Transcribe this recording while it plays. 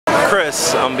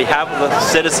Chris, on behalf of the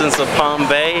citizens of Palm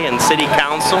Bay and City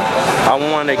Council, I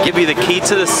want to give you the key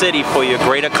to the city for your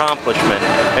great accomplishment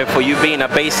and for you being a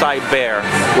Bayside Bear.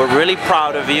 We're really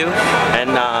proud of you,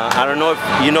 and I don't know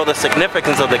if you know the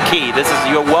significance of the key. This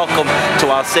is your welcome to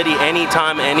our city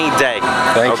anytime, any day.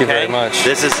 Thank you very much.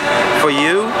 This is for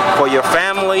you, for your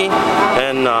family,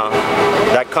 and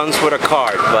that comes with a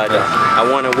card. But I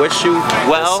want to wish you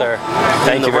well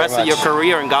in the rest of your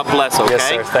career, and God bless, okay? Yes,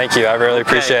 sir. Thank you. I really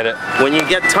appreciate it. When you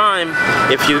get time,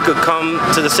 if you could come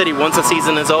to the city once the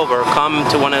season is over, come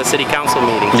to one of the city council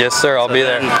meetings. Yes, sir. I'll be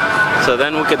there. So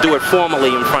then we could do it formally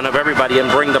in front of everybody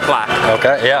and bring the plaque.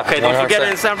 Okay, yeah. Okay, don't 100%. Forget it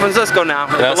in San Francisco now.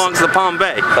 It belongs to Palm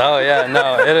Bay. Oh, yeah,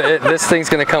 no. This thing's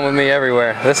going to come with me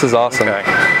everywhere. This is awesome. Okay.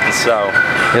 So.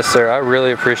 Yes, sir. I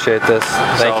really appreciate this.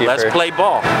 Thank you. Let's play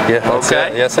ball. Yeah,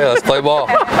 okay. Yes, sir. Let's play ball.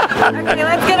 Okay,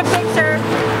 let's get a picture.